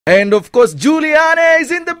And of course, Juliani is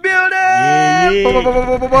in the building.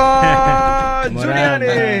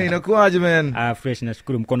 Juliani, inakuaje man? Fresh,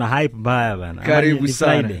 nashukuru. Mkona hype mbaya bana. Karibu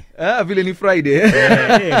sana. Vile ni Friday.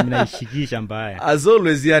 Mnaishikisha mbaya. As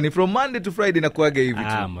always, yani from Monday to Friday nakuaga hivi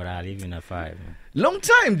tu. Moral hivi na 5. Long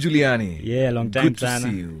time Juliani. Yeah, long time Good sana.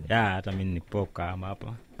 to see you. Yeah, hata mimi nipoka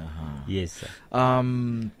hapa. Yes sir.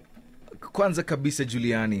 Kwanza kabisa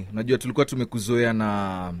Juliani, unajua tulikuwa tumekuzoea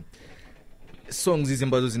na songs hizi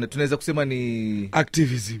ambazo tunaweza kusema ni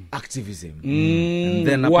activism.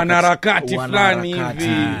 Then wanaharakati fulani hivi.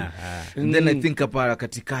 And then I think hapa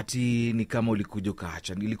katikati ni kama ulikuja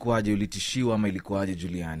ukaacha. Ilikuwaje, ulitishiwa ama ilikuwaje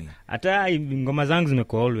Juliani? Hata ngoma zangu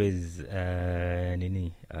zimekuwa always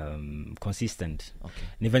consistent. Okay.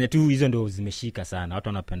 Ni venye tu hizo ndio zimeshika sana. Watu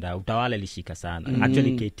wanapenda utawala ilishika sana.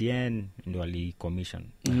 Actually KTN ndio wali commission.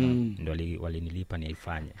 Ndio walinilipa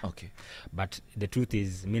niifanye. Okay. But the truth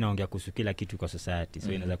is mimi naongea kuhusu kila kitu kwa society.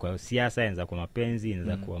 So inaweza kuwa siasa, inaweza kuwa mapenzi,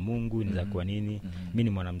 inaweza kuwa Mungu, inaweza kuwa nini. Mimi ni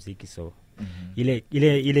mwanamuziki so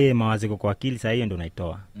ile mawazo kwa akili sasa hiyo ndio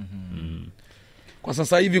naitoa. Kwa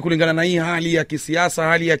sasa hivi kulingana na hii hali ya kisiasa,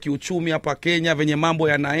 hali ya kiuchumi hapa Kenya, venye mambo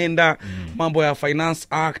yanaenda, mambo ya Finance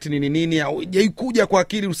Act nini, haujaikuja kwa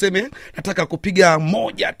akili useme nataka kupiga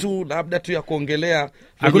moja tu labda tu ya kuongelea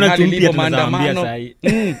hakuna tumpia maandamano sasa hii.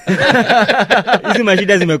 Hizi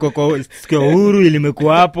mashida zimekuwa kwa sikio huru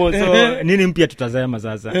ilimekuwa hapo so nini mpya tutazama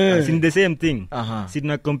sasa? It's the same thing. Si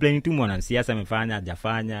tuna complain tu mwanasiasa amefanya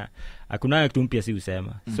hajafanya. Hakuna kitu mpya si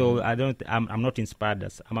usema. So I'm not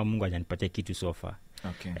inspired ama Mungu hajanipatia kitu so far.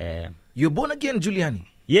 Okay. You're born again Juliani?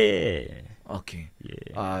 Yeah. Okay.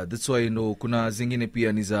 Yeah. That's why kuna zingine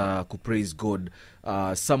pia ni za ku praise God.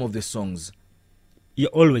 Some of the songs.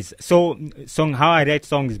 Yeah, always. So how I write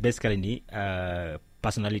songs basically ni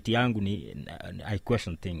personality yangu ni I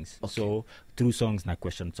question things. Okay. So through songs na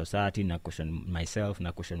question society, na question myself,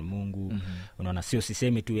 na question Mungu. Unaona sio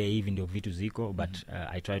sisemi tu hivi ndio vitu ziko but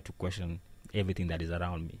I try to question everything that is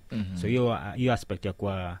around me. So hiyo aspect ya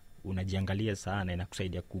kwa unajiangalia sana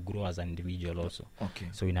inakusaidia ku grow as an individual also. Okay.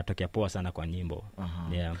 So inatokea poa sana kwa nyimbo.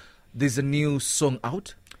 Yeah. There's a new song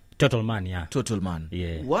out? Total Man, yeah. Total Man.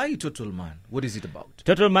 Yeah. Why Total Man? What is it about?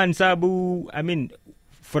 Total Man sabu, I mean,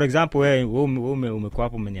 for example, umekuwa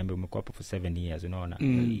hapo umeniambia umekuwa hapo for 7 years, unaona.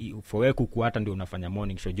 For wewe kukuata ndio unafanya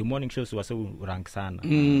morning show. Ju morning shows wasa rank sana.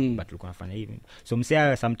 But tulikuwa nafanya hivi. So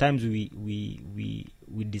msea sometimes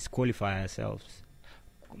we disqualify ourselves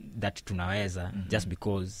that tunaweza just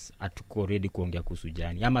because hatuko ready kuongea kuhusu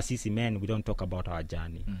jani. Ama sisi men we don't talk about our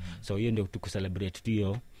journey. So hiyo ndio tukucelebrate tu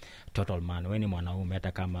hiyo Total Man. Wewe ni mwanaume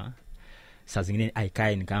hata kama saa zingine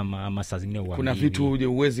icon kama ama saa zingine uamini. Kuna vitu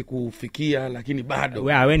huwezi kufikia lakini bado.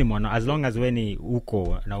 Wewe ni mwana as long as wewe ni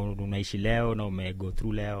uko na unaishi leo na umego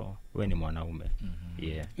through leo, wewe ni mwanaume.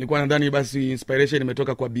 Yeah. Nilikuwa nadhani basi inspiration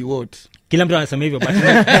imetoka kwa Biwot. Kila mtu anasema hivyo but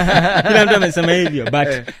kila mtu amesema hivyo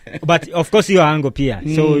but of course hiyo ango pia.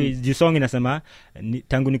 So the song inasema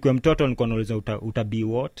tangu nikuwa mtoto nilikuwa nauliza uta be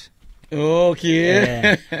what?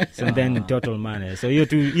 Okay. So then Total Man. So hiyo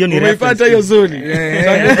ni reference. Umepata hiyo zoni.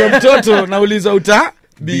 Tangu mtoto nauliza uta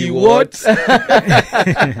be what?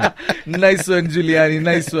 Nice one Juliani,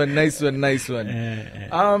 nice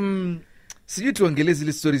one. Sijui tuangelee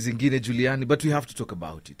zile stories zingine Juliani, but we have to talk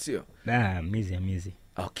about it, sio? Mizi.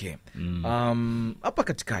 Okay. Hapa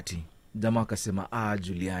katikati jamaa akasema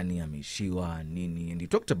Juliani ameishiwa nini, and you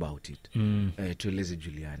talked about it. Tueleze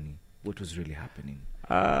Juliani, what was really happening?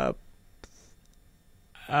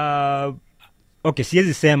 Okay,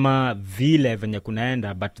 siwezi sema vile venye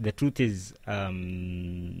kunaenda but the truth is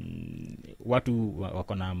watu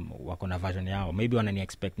wako na version yao. Maybe wanani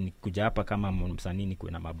expect nikuja hapa kama msanii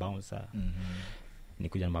nikuwe na mabouncer.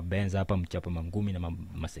 Nikuja na mabenza hapa mchapa mangumi na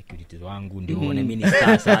ma-securities wangu ndio uone mimi ni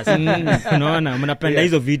star sasa. Unaona mnapenda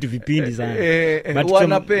hizo vitu vipindi sana. But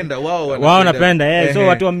wanapenda wao wanapenda. So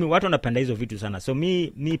watu wanapenda hizo vitu sana. So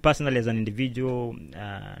me personally as an individual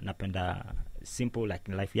napenda simple,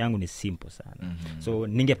 like life yangu ni simple sana. So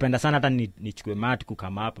ningependa sana hata nichukue mati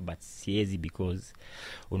kukama hapa but siezi because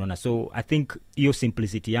unaona. So I think hiyo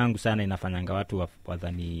simplicity yangu sana inafanyanga watu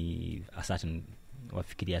wadhani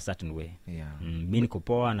wafikiria a certain way. Mimi niko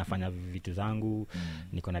poa nafanya vitu zangu.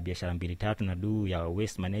 Niko na biashara 2-3 na do ya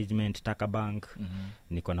waste management, Taka Bank.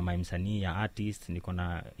 Niko na msanii ya artist, niko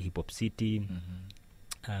na Hip Hop City.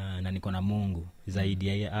 Na niko na Mungu zaidi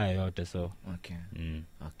ya hayo yote so. Okay.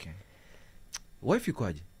 Okay. Wife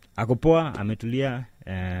yukoaje? Ako poa, ametulia.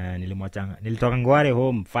 Nilitoka Ngware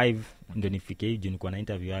home 5 ndio nifike hivi, nilikuwa na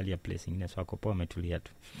interview hali ya place nyingine so ako poa ametulia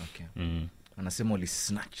tu. Okay. Anasema uli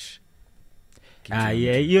snatch.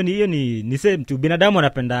 Hiyo ni same tu binadamu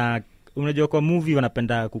anapenda, unajua kwa movie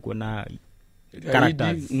wanapenda kuko na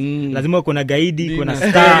characters. Lazima kuna gaidi, kuna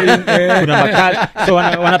star, kuna makali. So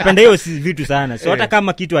wanapenda hiyo vitu sana. So hata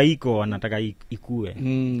kama kitu haiko wanataka ikue.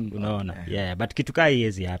 Unaona? Yeah, but kitu kai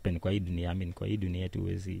hizi happen kwa hii dunia. I mean kwa hii dunia tu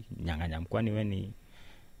huwezi nyang'anya. Kwani wewe ni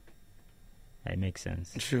I make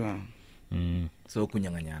sense. Sure. So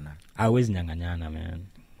kunyang'anyana. Hawezi nyang'anyana man.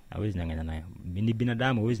 Hawezi nyang'anyana. Ni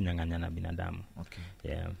binadamu, hawezi nyang'anyana binadamu. Okay.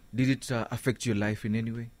 Yeah. Did it affect your life in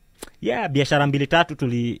any way? Yeah, biashara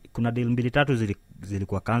 2-3 kuna deal 2-3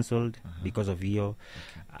 zilikuwa cancelled because of hiyo.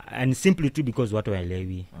 Okay. And simply too because watu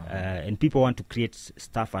waelewi. And people want to create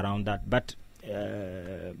stuff around that. But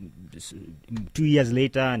 2 years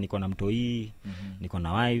later niko na mtoi, niko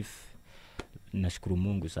na wife. Nashukuru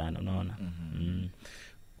Mungu sana, unaona.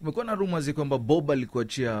 Kumekuwa na rumors kwamba Bob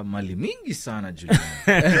alikuachia mali mingi sana Juliani.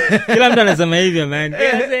 Kila mtu anasema hivyo man.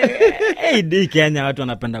 Hey, Kenya watu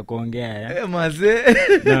wanapenda kuongea. Maze.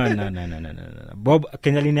 No. Bob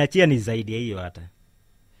Kenya liniachia ni zaidi ya hiyo hata.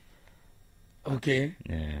 Okay.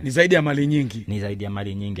 Yeah. Ni zaidi ya mali nyingi. Ni zaidi ya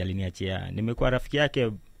mali nyingi aliniachia. Nimekuwa rafiki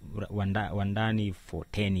yake wandani for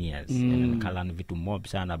 10 years. Nikalan vitu mob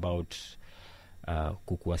sana about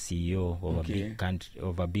kukuwa CEO of a big country,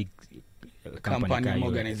 of a big company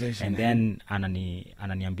organization. And then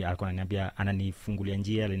ananifungulia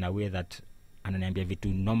njia in a way that ananiambia vitu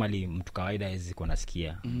normally mtu kawaida hizi kwa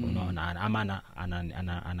nasikia. Unaona, ama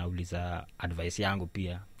anauliza advice yangu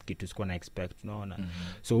pia, kitu sikuwa na expect, unaona.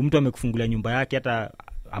 So mtu amekufungulia nyumba yake hata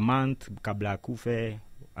a month kabla akufe.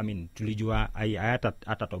 I mean tulijua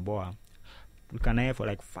hata toboa. Tulikanaye for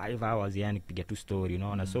like 5 hours yani kupiga tu story,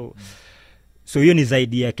 unaona. So hiyo ni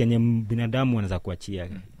zaidi ya Kenya binadamu anaweza kuachia.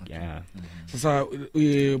 Yeah. Sasa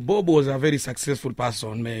Bob was a very successful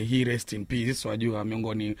person, may he rest in peace. Wajua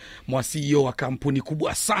miongoni mwa CEO wa kampuni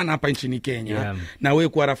kubwa sana hapa nchini Kenya. Yeah. Na wewe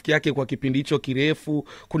kwa rafiki yake kwa kipindi hicho kirefu,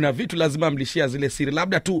 kuna vitu lazima mlishia zile siri,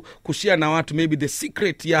 labda tu kushare na watu maybe the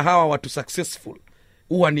secret ya hawa watu successful.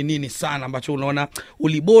 Huwa ni nini sana ambacho unaona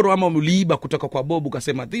uliboro ama uliiba kutoka kwa Bob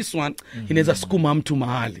ukasema this one inaweza sukuma mtu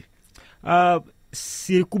mahali?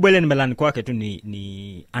 Si kubwa ile nimelani kwake tu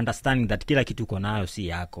ni understanding that kila kitu uko nayo si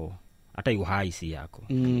yako, hata uhai si yako.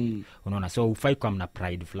 Unaona, so ufai kwa mna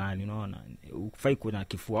pride fulani, unaona, ufai kuna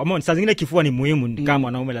kifua. Ama saa zingine kifua ni muhimu, kama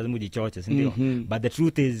mwanaume lazima ujichoche, si ndio? But the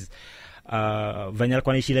truth is venye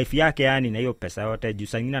alikuwa anaishi life yake yani na hiyo pesa yote, juu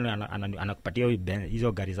saa zingine anakupatia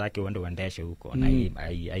hizo gari zake uende uendeshe huko na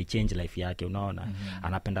I change life yake, unaona.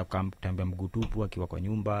 Anapenda kutembea mguu tupu akiwa kwa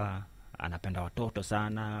nyumba, anapenda watoto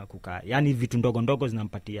sana, kukaa yani vitu ndogo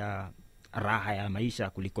zinampatia raha ya maisha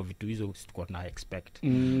kuliko vitu hizo tulikuwa tuna expect. So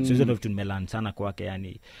hizo vitu nimelan sana kwake,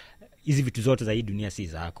 yani hizi vitu zote za hii dunia si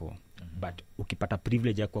zako. But ukipata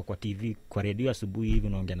privilege ya kwa TV, kwa radio asubuhi hivi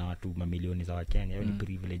unaongea na watu mamilioni za Wakenya, hiyo ni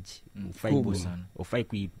privilege. Ufai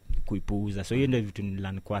kuipuuza. So hiyo ndio vitu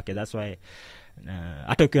nilan kwake. That's why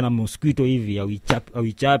hata ukiwa na mosquito hivi au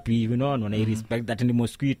ichapi hivi, unaona, na respect that ni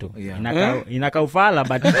mosquito. Inaka ufala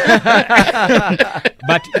but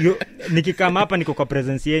but nikikama hapa niko kwa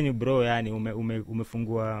presence yenu bro, yani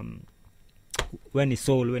umefungua when ni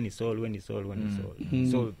soul.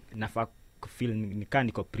 So nafaa feel nikaa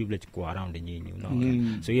niko privilege kwa around nyinyi,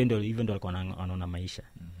 unaona. So hiyo ndio even ndio alikuwa anaona maisha.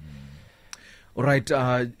 Alright,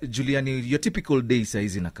 Juliani, your typical day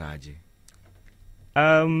saizi nakaaje?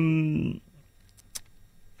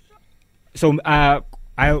 So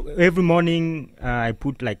every morning I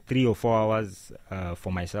put like 3 or 4 hours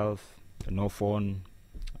for myself, no phone,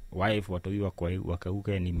 wife, watu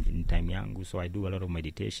wakauke ni time yangu. So I do a lot of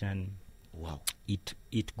meditation. Wow.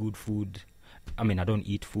 Eat good food. I mean I don't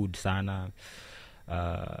eat food sana.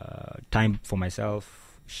 Time for myself,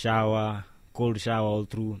 shower, cold shower all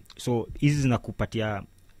through. So hizi zinakupatia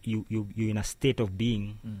you in a state of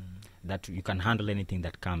being that you can handle anything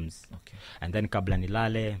that comes. Okay. And then kabla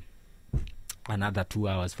nilale another 2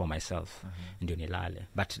 hours for myself. Ndio nilale.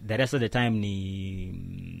 But the rest of the time ni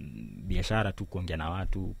biashara tu, kuongea na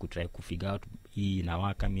watu, kutry kufigure out hii na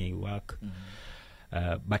waka mimi work.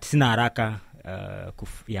 But sina haraka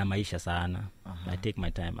ya maisha sana. I take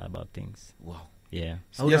my time about things. Wow. Yeah.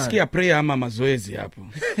 Sijasikia prayer ama mazoezi hapo.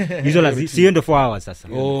 Hizo lazima sio ndo 4 hours sasa.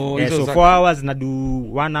 Yeah, so 4 hours na do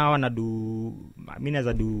 1 hour na do, I mean as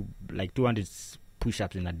I do like 200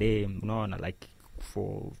 push-ups in a day, unaona, like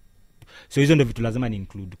for. So hizo ndo vitu lazima ni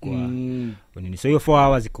include kwa nini. So hiyo 4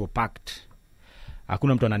 hours iko packed.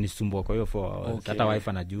 Hakuna mtu ananisumbua kwa hiyo 4 hours. Okay. Hata wife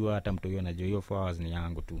anajua, hata mtu yeye anajua hiyo 4 hours ni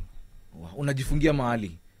yangu tu. Wow. Unajifungia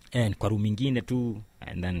mahali kwa room nyingine tu,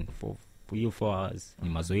 and then for hiyo 4 hours ni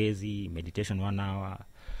mazoezi, meditation 1 hour,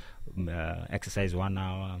 exercise 1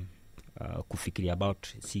 hour, kufikiria about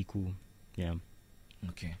siku. Yeah.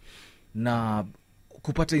 Okay. Na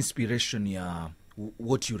kupata inspiration ya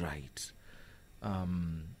what you write,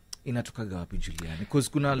 inatokaga wapi Juliani? Because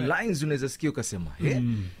kuna lines unaweza sikia ukasema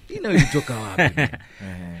ina ilitoka wapi?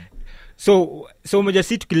 So moja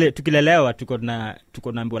si tukilelewa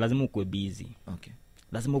tuko naambiwa lazima ukue busy. Okay.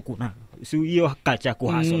 Lazima ukuna so hiyo culture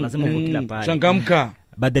kuhaso lazima uko kila pale. Changamka.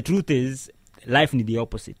 But the truth is life ni the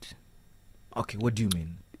opposite. Okay, what do you mean?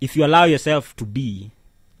 If you allow yourself to be,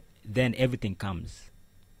 then everything comes.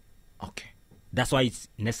 Okay. That's why it's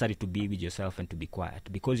necessary to be with yourself and to be quiet,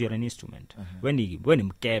 because you're an instrument. When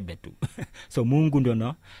mkebe tu. So Mungu ndio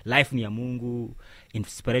no, life ni ya Mungu,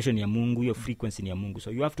 inspiration ni ya Mungu, your frequency ni ya Mungu.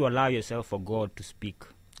 So you have to allow yourself for God to speak.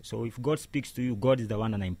 So if God speaks to you, God is the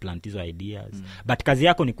one and implant hizo ideas. But kazi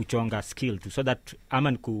yako ni kuchonga skill tu, so that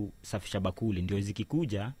ama ni kusafisha bakuli ndio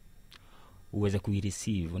zikikuja uweze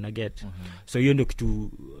kuireceive, una get. So hiyo ndio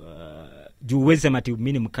kitu juu uweze sema ati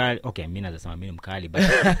mimi ni mkali. Okay, mimi naweza sema mimi ni mkali, but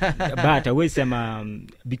I always sema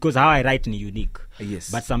because how I write ni unique.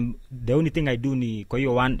 Yes. But the only thing I do ni kwa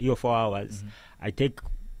hiyo 4 hours I take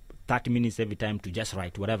 30 minutes every time to just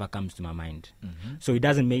write whatever comes to my mind. So it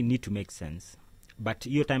doesn't need to make sense. But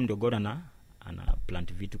hiyo time ndio God ana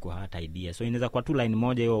plant vitu kwa hata idea. So inaweza kwa tu line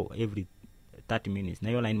moja hiyo every 30 minutes. Na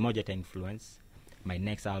hiyo line moja ita influence my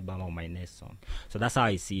next album or my next song. So that's how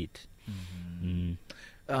I see it.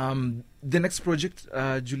 The next project,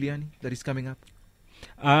 Juliani, that is coming up?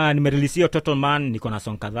 Nimerelease hiyo Total Man, niko na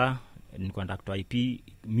song kadhaa, niko na actor IP,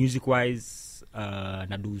 music wise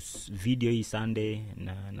na do video hii Sunday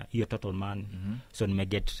na hiyo Total Man. So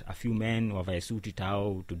nimeget a few men wavae suit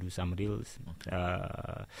tao to do some reels.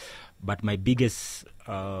 But my biggest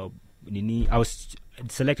I was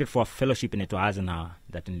selected for a fellowship in Eisenhower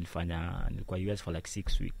that nilikuwa US for like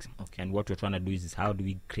 6 weeks. Okay. And what we're trying to do is how do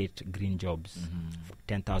we create green jobs,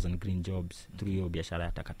 10,000 green jobs through hiyo biashara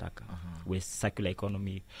ya takataka, waste circular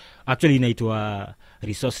economy. Actually inaitwa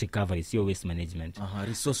resource recovery, sio waste management.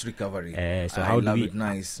 Resource recovery. So how do we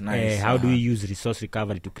nice. How do we use resource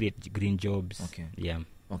recovery to create green jobs? Okay. Yeah.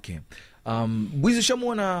 Okay. Bwizi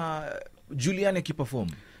shamuona Juliani akiperform?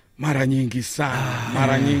 Mara nyingi sana.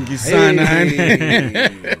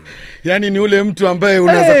 Yani ni ule mtu ambaye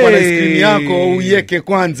unaweza kuwa na screen yako uiweke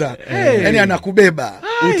kwanza. Yani anakubeba.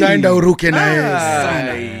 Utaenda uruke na yeye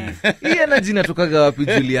sana. Hii energy inatokaga wapi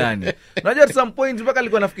Juliani? Unajua at some point mpaka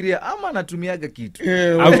alikuwa nafikiria ama anatumiaga kitu.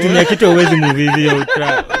 Au kutumia kitu uwezi move hiyo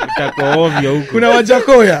utakuwa ovyo huko. Kuna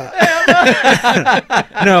Wajakoya.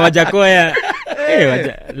 No, Wajakoya.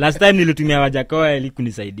 Last time nilitumia Wajakoya ili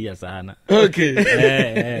kunisaidia sana. Okay.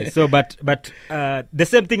 So but the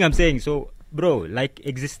same thing I'm saying. So bro, like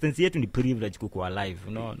existence yetu ni privilege kukuwa alive,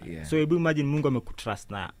 you know. Yeah. So hebu imagine Mungu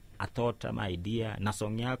amekutrust na a thought ama idea na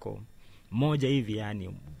song yako moja hivi, yani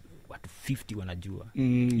watu 50 wanajua.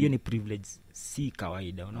 Hiyo ni privilege, si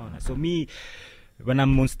kawaida, unaona. So me when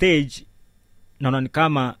I'm on stage naona ni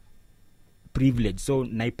kama privilege, so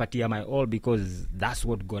naipatia my all because that's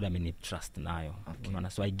what God trust nayo. Okay.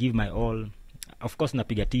 So I give my all. Of course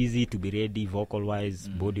napiga tizi to be ready vocal wise,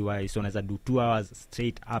 body wise. So naweza do 2 hours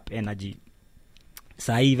straight up energy.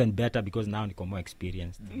 So even better because now niko more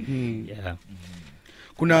experienced. Yeah.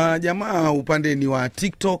 Kuna jamaa upande ni wa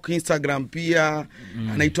TikTok, Instagram pia,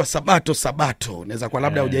 anaitwa Sabato. Naweza kwa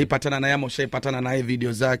labda hujaipatana naye ama ushaipatana naye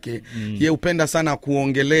video zake. Yeye upenda sana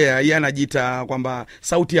kuongelea, yeye anajiita kwamba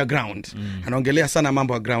sauti ya ground. Anaongelea sana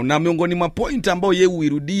mambo ya ground. Na miongoni mwa point ambao yeye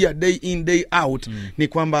huirudia day in day out ni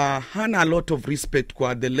kwamba hana a lot of respect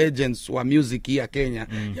kwa the legends wa music ya Kenya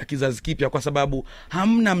ya kizazi kipya, kwa sababu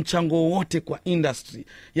hamna mchango wote kwa industry.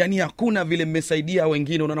 Yani hakuna vile mmesaidia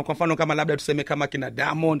wengine. Unaona kwa mfano kama labda tuseme kama kina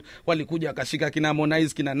Diamond walikuja akashika kina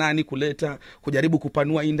Harmonize kina nani kuleta kujaribu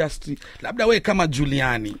kupanua industry. Labda we kama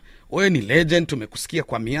Juliani, wewe ni legend, tumekusikia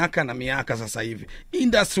kwa miaka na miaka sasa hivi.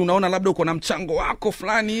 Industry unaona labda uko na mchango wako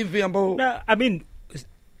fulani hivi ambao I mean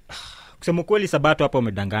kusema kweli Sabato hapa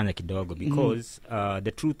umedanganya kidogo because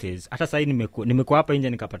the truth is hata sasa nimekuwa hapa nje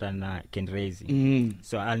nikapata na Kenrezi.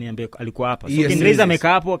 So aliniambia alikuwa hapa. So Kenrezi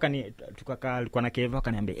amekaa hapo tukakaa alikuwa na Keva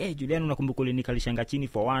akaniambia Juliani unakumbuka ile nikalishanga chini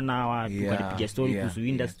for 1 hour tukapiga story kuhusu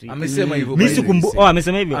industry. Amesema hivyo. Mimi sikumbuki.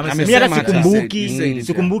 Amesema hivyo. Mimi hata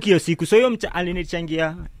sikumbuki hiyo siku. So hiyo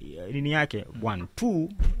alinichangia nini yake 1 2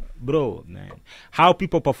 bro man. How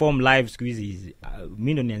people perform live squeeze is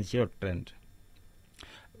mimi ndo nianzisha trend.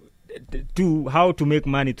 To how to make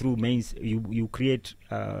money through means you create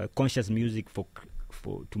conscious music for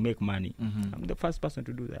to make money. I'm the first person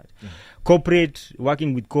to do that. Corporate,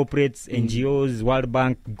 working with corporates, NGOs, World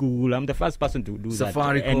Bank, Google, I'm the first person to do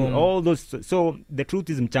Safaricom. that. And all those. So the truth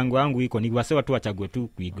is mchango wangu iko ni wasewa tu wachague tu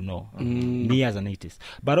kuignore me as an artist.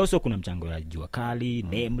 But also kuna mchango ya Jua Kali,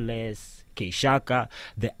 Nameless, Keishaka,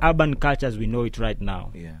 the urban cultures we know it right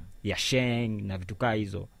now. Yeah. ya Sheng na vitu kaa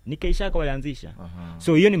hizo nikaishaka walianzisha.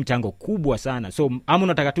 So hiyo ni mchango kubwa sana. So amu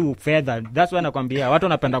nataka tu fedha, that's why nakwambia watu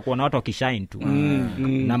wanapenda kuona watu wakishine tu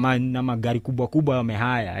na magari kubwa kubwa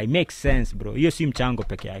wamehaya. It makes sense bro, hiyo si mchango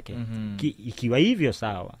peke yake. Ikiwa hivyo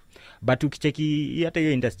sawa, but ukicheki hata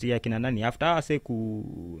hiyo industry ya kina nani after say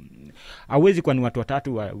hawezi kwa ni watu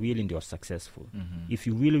watatu really ndio successful. If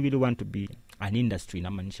you really want to be an industry,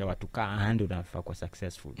 na maanisha watu kaa 100 wanafaa kwa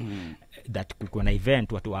successful, that kuko na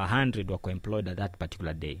event watu 100 wako employed at that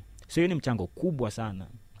particular day. So hiyo ni mchango kubwa sana.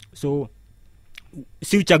 So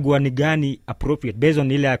si uchagua ni gani appropriate based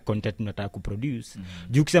on ile content unataka kuproduce.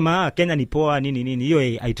 Juu kusema Kenya ni poa nini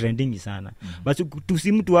hiyo haitrendingi sana. Basi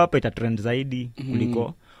tusimtu hapa itatrend zaidi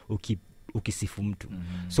kuliko ukisifu mtu.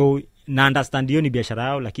 So na understand hiyo ni biashara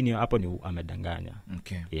yao, lakini hapo ni amedanganya.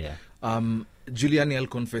 Okay. Yeah. Juliani, I'll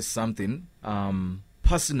confess something.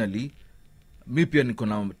 Personally, mi pia niko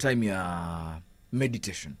na time ya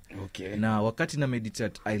meditation. Okay. Na wakati na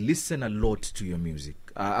meditate, I listen a lot to your music.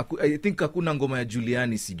 I think hakuna ngoma ya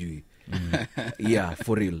Juliani sijui. Yeah,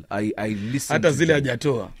 for real. I listen hata zile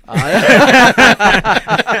hajatoa.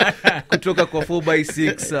 Kutoka kwa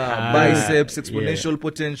 4x6, biceps, exponential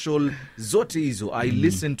potential, zote hizo. I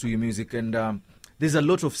listen to your music and there's a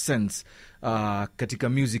lot of sense katika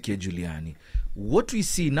music ya Juliani. What we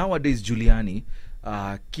see nowadays Juliani,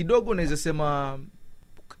 kidogo naweza sema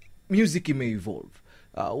music ime-evolve.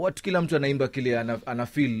 What kila mtu anaimba kile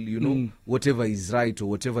anafeel, you know, whatever is right or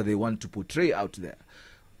whatever they want to portray out there.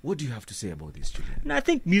 What do you have to say about this, Julian? No, I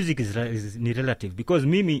think music is relative because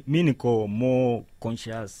me niko more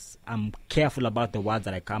conscious. I'm careful about the words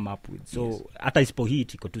that I come up with. So hata isipo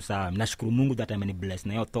hit iko tu sawa. Nashukuru Mungu that I'm blessed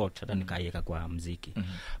na hiyo thought hata nikaiweka kwa muziki.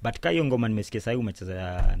 But kayo ngoma nimesikia sasa umecheza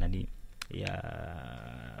ya nani ya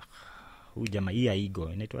huyu jamaa ya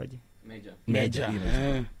ego inaitwaje? Major.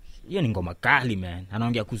 Hiyo ni ngoma kali man.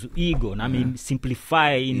 Anaongea kuhusu ego na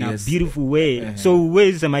simplify in a beautiful way. So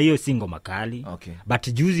uwezi sema hiyo si ngoma kali. Okay.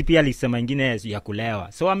 But juzi pia alisema ingine ya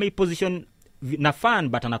kulewa. So ame position na fan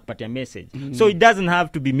but anakupatia message. So it doesn't have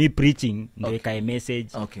to be me preaching ndio ikae message.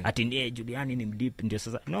 Ati ndiye Juliani ni mdeep ndio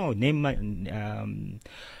sasa. No, name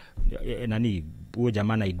nani huyo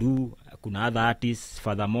jamaa anaidu, kuna other artists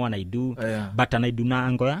furthermore anaidu, but anaidu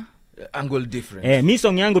na angle different. Mi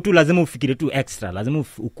song yangu tu lazima ufikiri tu extra, lazima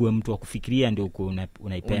ukue mtu wa kufikiria ndio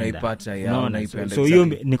unaipenda. Unaipata unaipenda. So hiyo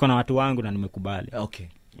niko na watu wangu na nimekubali. Okay.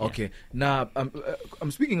 Okay. Na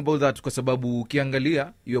I'm speaking about that kwa sababu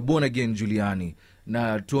ukiangalia you're born again Juliani,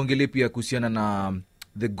 na tuongelee pia kuhusiana na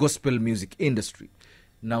the gospel music industry.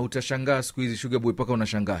 Na utashangaa siku hizi Sugar Boy paka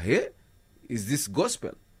unashangaa, hey, is this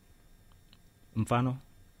gospel? Mfano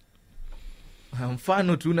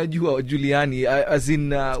tu unajua Juliani as in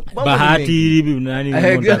Bahati nani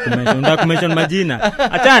documentation majina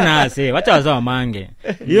achana ase wacha wazao mange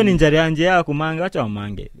hiyo ni njari anje yao kumanga, wacha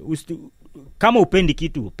wamange. Kama upendi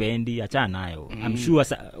kitu upendi achana nayo. I'm sure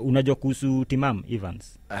unajua kuhusu Timam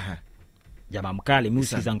Evans. Jamaa mkali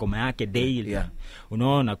music za ngoma yake daily.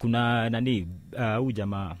 Unaona kuna nani huyu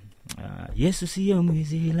jamaa Yesu sio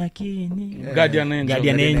mwizi lakini Guardian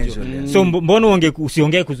Angel. So mbona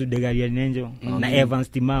usiongee kuhusu Guardian Angel na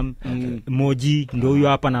Evans Timam Moji ndio huyo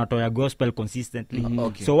hapa na watoa gospel consistently.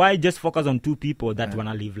 So why just focus on two people that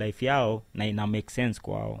wanna live life yao na ina make sense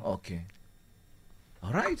kwao. Okay.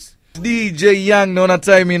 All right. DJ Young, naona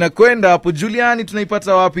time inakwenda hapo. Juliani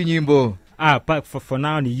tunaipata wapi nyimbo? For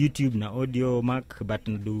now ni YouTube na Audio Mac, but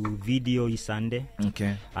do video hii Sunday. Okay.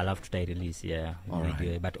 Alafu tutai-release video,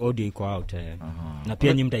 but audio iko out. Na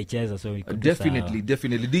pia nyimbo itaicheza so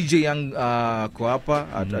definitely DJ Young kwa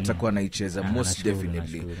hapa atakuwa anaicheza most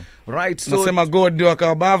definitely. Right, so nasema God waka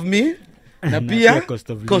above me na pia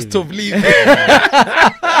cost of living.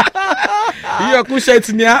 Hiyo kusha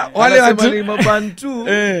itinia wale watu ni mabantu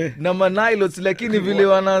na manailots, lakini vile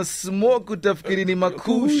wana smoke utafikiri ni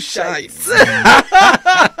makusha.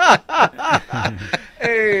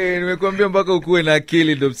 Nimekuambia mpaka ukuwe na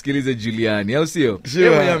akili ndio msikilize Juliani, au sio?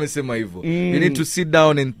 Yeye amesema hivyo. You need to sit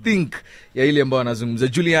down and think ya ile ambayo anazungumza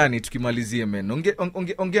Juliani. Tukimalizie men,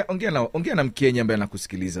 ongea na Mkenya ambaye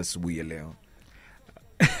anakusikiliza asubuhi ya leo.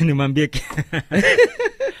 Nimwambie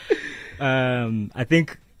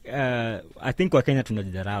I think Wakenya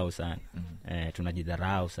tunajidharau sana.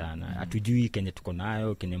 Tunajidharau sana. Hatujui Kenya tuko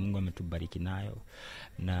nayo, Kenya Mungu ametubariki nayo.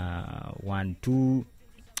 Na 1 2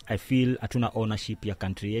 I feel hatuna ownership ya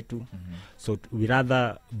country yetu. So we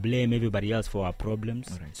rather blame everybody else for our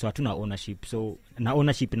problems. So hatuna ownership. So na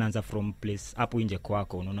ownership inaanza from place hapo nje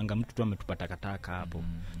kwako. Unaona mtu tu ametupata takataka hapo.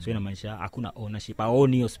 So inamaanisha hakuna ownership. I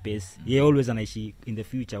own your space. Ye always anaishi in the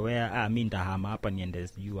future where mimi ndahama hapa niende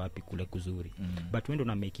juu wapi kule kuzuri. But when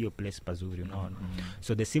una make your place pazuri, unaona.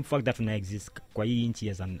 So the simple fact that una exist kwa hii nchi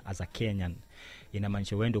as a Kenyan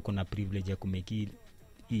inamaanisha wewe ndio kuna privilege ya kumake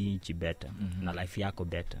hii nchi better na life yako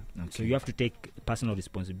better. So you have to take personal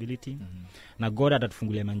responsibility. Na God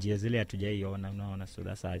atatufungulia manjia zile hatujaiona, unaona. So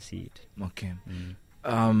that's how I see it. Okay.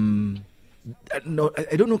 No,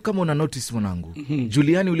 I don't know kama una notice mwanangu.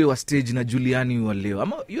 Juliani ule wa stage na Juliani wa leo.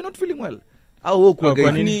 Ama you're not feeling well? Au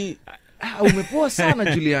kwa nini? Umepoa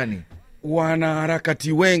sana Juliani. Wana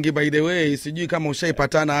harakati wengi by the way, sijui kama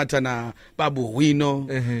ushaipatana hata na Babu Wino,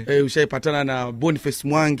 ushaipatana na Boniface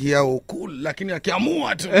Mwangi au cool, lakini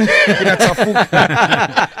akiamua tu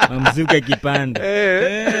kinachafuka. Mzuka kipanda.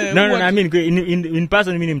 No, I mean in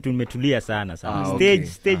person mimi mtu nimetulia sana.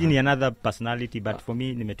 Stage ni another personality, but for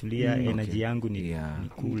me nimetulia, energy yangu ni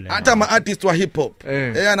cool. Hata ma artist wa hip hop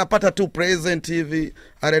anapata tu present hivi,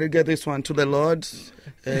 I dedicate this one to the Lord,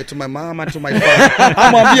 to my mama, to my father.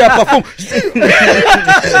 Amwambia perform.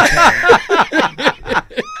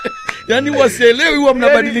 Yani wasielewi huwa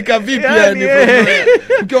mnabadilika vipi yani.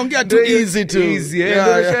 Ukiongea tu easy tu.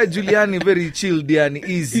 Juliani very chilled yani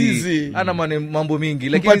easy. Ana mambo mingi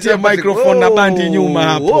lakini mpatie microphone na bandi nyuma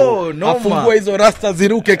hapo. Afungue hizo rasta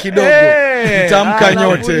ziruke kidogo. Mtamka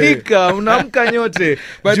nyote. Unamka nyote.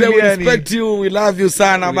 But we respect you, we love you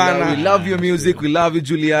sana bana. We love your music, we love you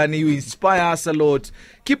Juliani, you inspire us a lot.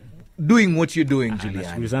 Keep doing what you're doing Juliani.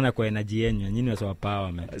 Nashukuru sana kwa energy yenu. Nyinyi wasawa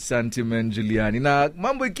power man. Asante man Juliani. Na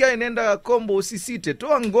mambo ikia inaenda kombo, usisite.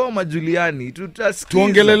 Toa ngoma Juliani. Tutasikiza.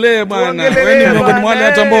 Tuongelelee bana. Wewe ni miongoni mwa wale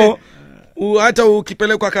hata ambao hata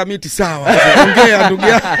ukipelekwa kamiti sawa. Ongea ndugu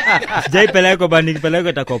yangu. Sijaipelekwa bali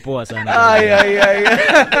nikipelekwa itakopoa sana.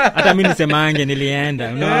 Hata mimi nisemange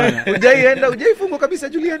nilienda. Unaona? Hujaifungwa kabisa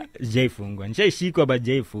Juliani? Hujaifungwa. Nishaishikwa but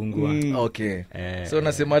hujaifungwa. Okay. So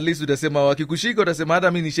nasema at least utasema wakikushika utasema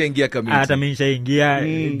hata mimi nishaingia kamiti. Hata mimi nishaingia.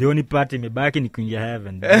 The only part imebaki ni kuingia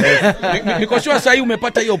heaven. Niko sure sasa hii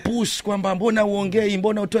umepata hiyo push kwamba mbona uongei,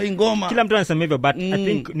 mbona utoi ngoma. Kila mtu anasema hivyo but I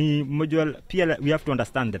think ni mmoja pia we have to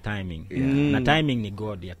understand the timing. Na timing ni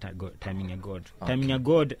God ya timing ya God. Okay. Timing ya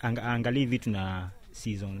God angalia vitu na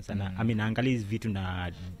seasons na I mean angalia vitu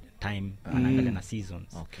na time anaangalia na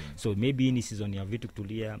seasons. Okay. So maybe ni season ya vitu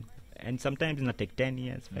kutulia and sometimes ina take 10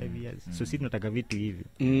 years, 5 years. So sisi tunataka vitu hivi.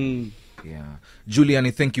 Yeah.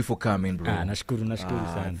 Juliani, thank you for coming bro. Nashukuru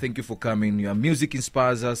sana. Thank you for coming. Your music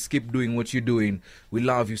inspires us. Keep doing what you're doing. We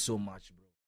love you so much bro.